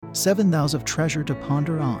7 Thous of treasure to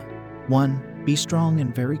ponder on. 1. Be strong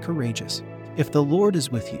and very courageous. If the Lord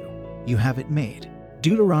is with you, you have it made.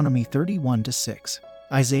 Deuteronomy 31-6.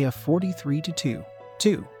 Isaiah 43-2.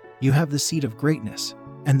 2. You have the seed of greatness,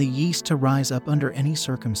 and the yeast to rise up under any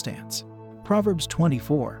circumstance. Proverbs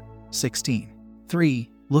 24:16.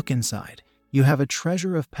 3. Look inside. You have a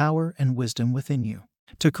treasure of power and wisdom within you.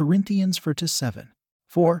 To Corinthians 4:7.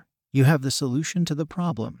 4. You have the solution to the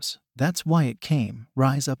problems. That's why it came.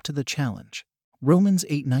 Rise up to the challenge. Romans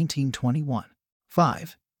 8:19-21.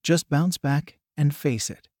 5. Just bounce back and face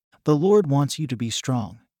it. The Lord wants you to be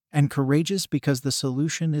strong and courageous because the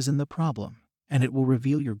solution is in the problem, and it will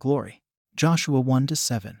reveal your glory. Joshua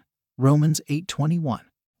 1-7. Romans 8:21.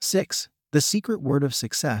 6. The secret word of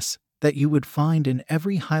success that you would find in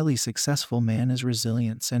every highly successful man is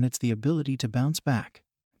resilience, and it's the ability to bounce back.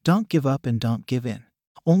 Don't give up and don't give in.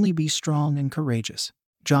 Only be strong and courageous.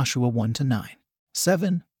 Joshua 1-9.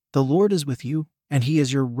 7. The Lord is with you, and He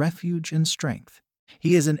is your refuge and strength.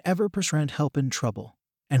 He is an ever-present help in trouble,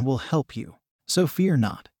 and will help you. So fear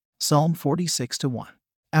not. Psalm 46-1.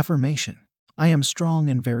 Affirmation. I am strong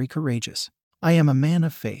and very courageous. I am a man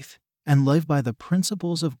of faith, and live by the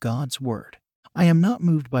principles of God's Word. I am not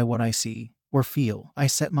moved by what I see or feel. I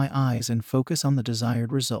set my eyes and focus on the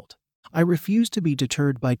desired result. I refuse to be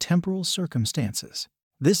deterred by temporal circumstances.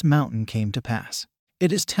 This mountain came to pass.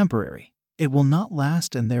 It is temporary. It will not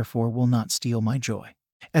last and therefore will not steal my joy.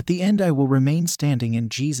 At the end I will remain standing in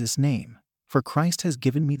Jesus' name, for Christ has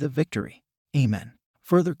given me the victory. Amen.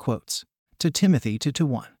 Further quotes. To Timothy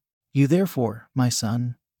 2:1. You therefore, my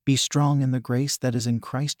son, be strong in the grace that is in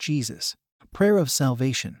Christ Jesus. Prayer of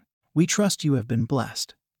salvation. We trust you have been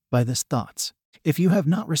blessed by these thoughts. If you have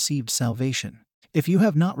not received salvation, if you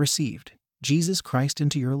have not received Jesus Christ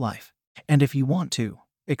into your life, and if you want to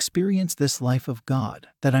experience this life of God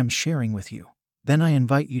that I'm sharing with you, then I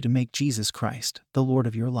invite you to make Jesus Christ the Lord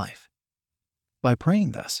of your life. By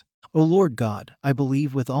praying thus, O Lord God, I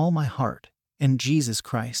believe with all my heart in Jesus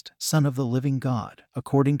Christ, Son of the living God,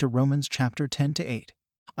 according to Romans chapter 10-8.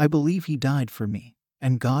 I believe He died for me,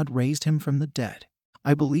 and God raised Him from the dead.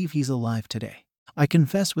 I believe He's alive today. I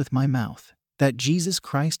confess with my mouth that Jesus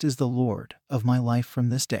Christ is the Lord of my life from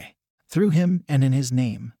this day. Through Him and in His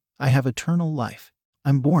name, I have eternal life.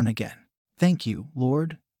 I'm born again. Thank you,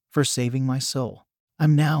 Lord, for saving my soul.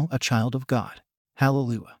 I'm now a child of God.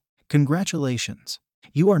 Hallelujah. Congratulations.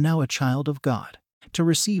 You are now a child of God. To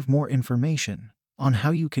receive more information on how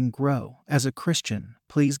you can grow as a Christian,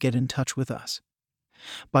 please get in touch with us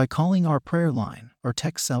by calling our prayer line or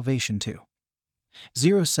text salvation to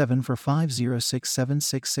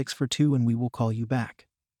 0745067662 and we will call you back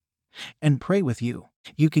and pray with you.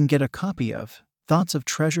 You can get a copy of Thoughts of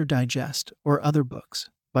Treasure Digest or other books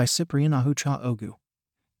by Cyprian Ahucha Ogu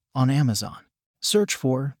on Amazon. Search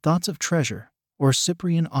for Thoughts of Treasure or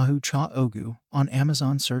Cyprian Ahucha Ogu on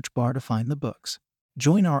Amazon search bar to find the books.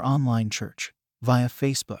 Join our online church via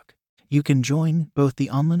Facebook. You can join both the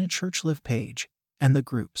Online at Church Live page and the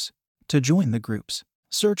groups. To join the groups,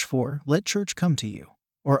 search for Let Church Come to You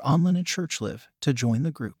or Online at Church Live to join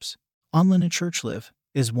the groups. Online at Church Live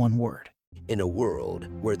is one word. In a world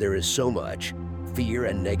where there is so much fear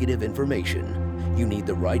and negative information, you need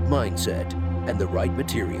the right mindset and the right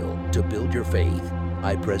material to build your faith.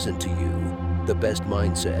 I present to you the best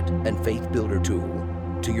mindset and faith builder tool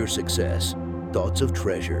to your success. Thoughts of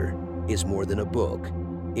Treasure is more than a book.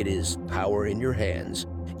 It is power in your hands.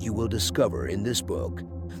 You will discover in this book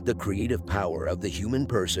the creative power of the human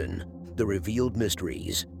person, the revealed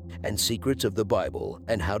mysteries and secrets of the Bible,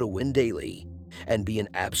 and how to win daily and be an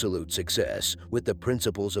absolute success with the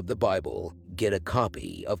principles of the Bible. Get a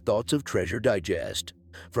copy of Thoughts of Treasure Digest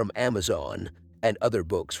from Amazon and other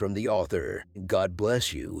books from the author. God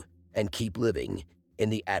bless you and keep living in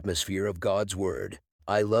the atmosphere of God's Word.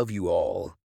 I love you all.